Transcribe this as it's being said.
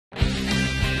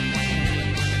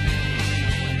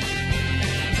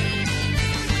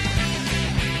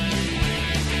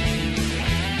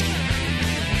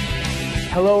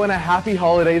Hello and a happy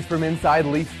holidays from Inside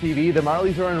Leafs TV. The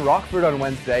Marlies are in Rockford on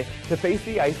Wednesday to face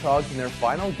the IceHogs in their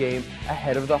final game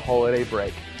ahead of the holiday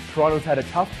break. Toronto's had a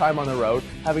tough time on the road,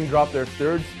 having dropped their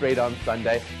third straight on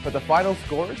Sunday, but the final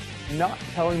scores not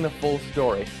telling the full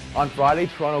story. On Friday,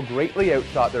 Toronto greatly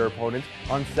outshot their opponents.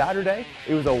 On Saturday,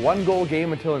 it was a one-goal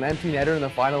game until an empty netter in the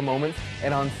final moments.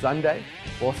 And on Sunday,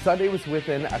 well, Sunday was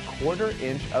within a quarter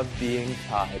inch of being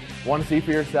tied. Want to see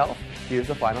for yourself? Here's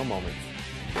the final moments.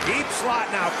 Deep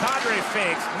slot now. Kadri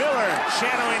fakes. Miller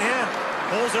channeling him.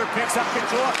 Holzer picks up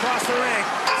control across the ring.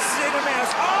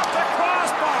 Sidemas off the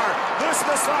crossbar. Loose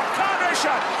the slot. Kadri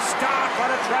shot. Stop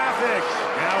out of traffic.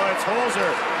 Now it's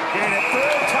Holzer. Getting it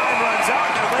third time. Runs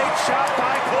out. A late shot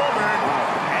by Colburn.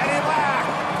 Eddie Lack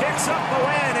picks up the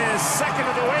win. His second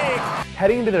of the week.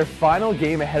 Heading into their final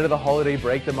game ahead of the holiday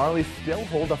break, the Marlies still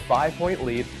hold a 5-point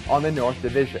lead on the North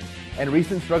Division. And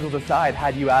recent struggles aside,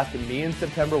 had you asked me in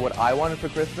September what I wanted for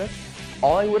Christmas,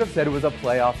 all I would have said was a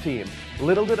playoff team.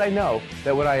 Little did I know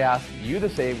that when I asked you the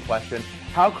same question,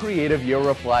 how creative your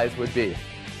replies would be.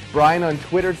 Brian on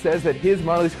Twitter says that his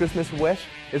Marlies Christmas wish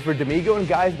is for D'Amigo and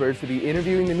Geisberg to be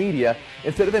interviewing the media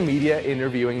instead of the media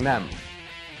interviewing them.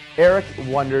 Eric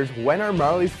wonders, when are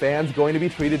Marlies fans going to be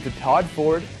treated to Todd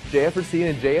Ford, JFRC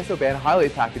and JSO band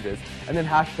highlight packages, and then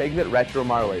hashtag that Retro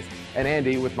Marlies. And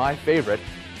Andy, with my favorite,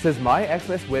 says my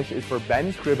Xmas wish is for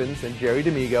Ben Scribbins and Jerry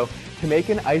D'Amigo to make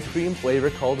an ice cream flavor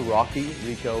called Rocky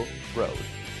Rico Road.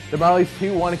 The Marlies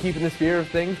too want to keep in the spirit of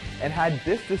things and had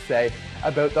this to say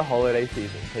about the holiday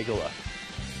season. Take a look.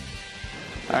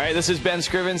 All right, this is Ben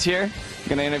Scribbins here. I'm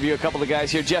going to interview a couple of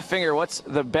guys here. Jeff Finger, what's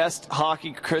the best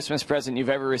hockey Christmas present you've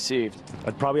ever received?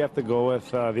 I'd probably have to go with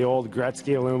the old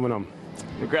Gretzky aluminum.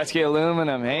 The Gretzky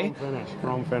aluminum, hey?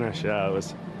 Chrome finish, yeah, it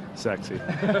was sexy.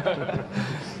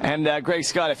 And Greg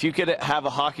Scott, if you could have a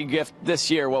hockey gift this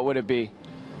year, what would it be?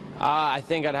 I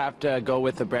think I'd have to go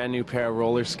with a brand new pair of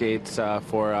roller skates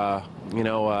for,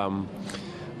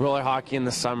 roller hockey in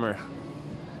the summer.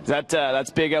 Is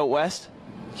that's big out west?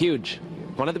 Huge.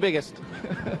 One of the biggest.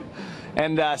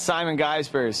 And Simon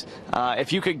Geisberg,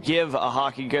 if you could give a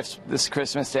hockey gift this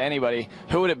Christmas to anybody,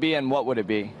 who would it be and what would it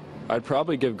be? I'd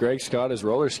probably give Greg Scott his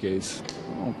roller skates.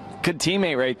 Good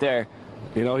teammate right there.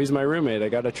 You know, he's my roommate. I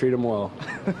got to treat him well.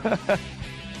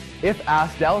 If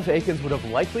asked, Dallas Eakins would have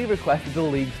likely requested the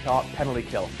league's top penalty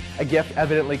kill. A gift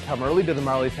evidently come early to the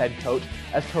Marlies head coach,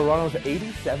 as Toronto's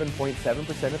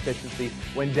 87.7% efficiency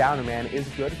when down a man is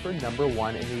good for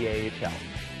 #1 in the AHL.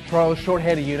 Toronto's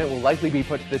shorthanded unit will likely be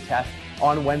put to the test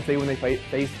on Wednesday when they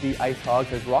face the IceHogs,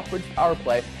 as Rockford's power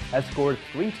play has scored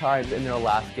 3 times in their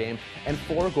last game and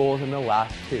 4 goals in the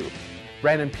last 2.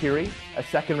 Brandon Peary, a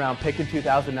second-round pick in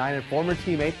 2009 and former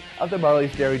teammate of the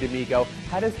Marlies' Jerry D'Amigo,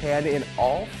 had his hand in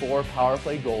all 4 power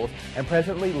play goals and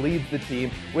presently leads the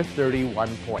team with 31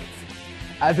 points.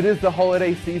 As it is the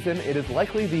holiday season, it is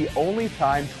likely the only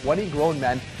time 20 grown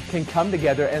men can come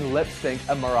together and lip-sync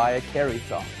a Mariah Carey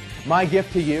song. My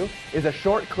gift to you is a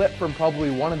short clip from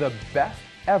probably one of the best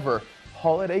ever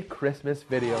holiday Christmas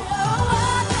videos.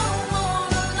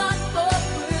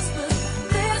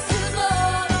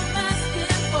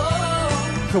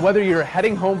 So whether you're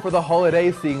heading home for the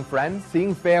holidays, seeing friends,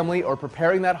 seeing family, or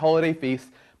preparing that holiday feast,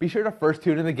 be sure to first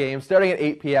tune in the game starting at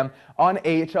 8 p.m. on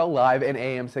AHL Live and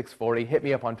AM 640. Hit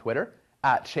me up on Twitter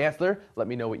at Chansler. Let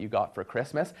me know what you got for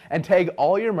Christmas. And tag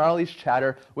all your Marlies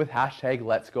chatter with hashtag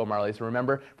Let's Go Marlies.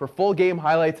 Remember, for full game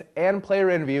highlights and player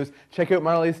interviews, check out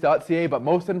marlies.ca. But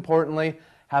most importantly,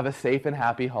 have a safe and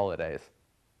happy holidays.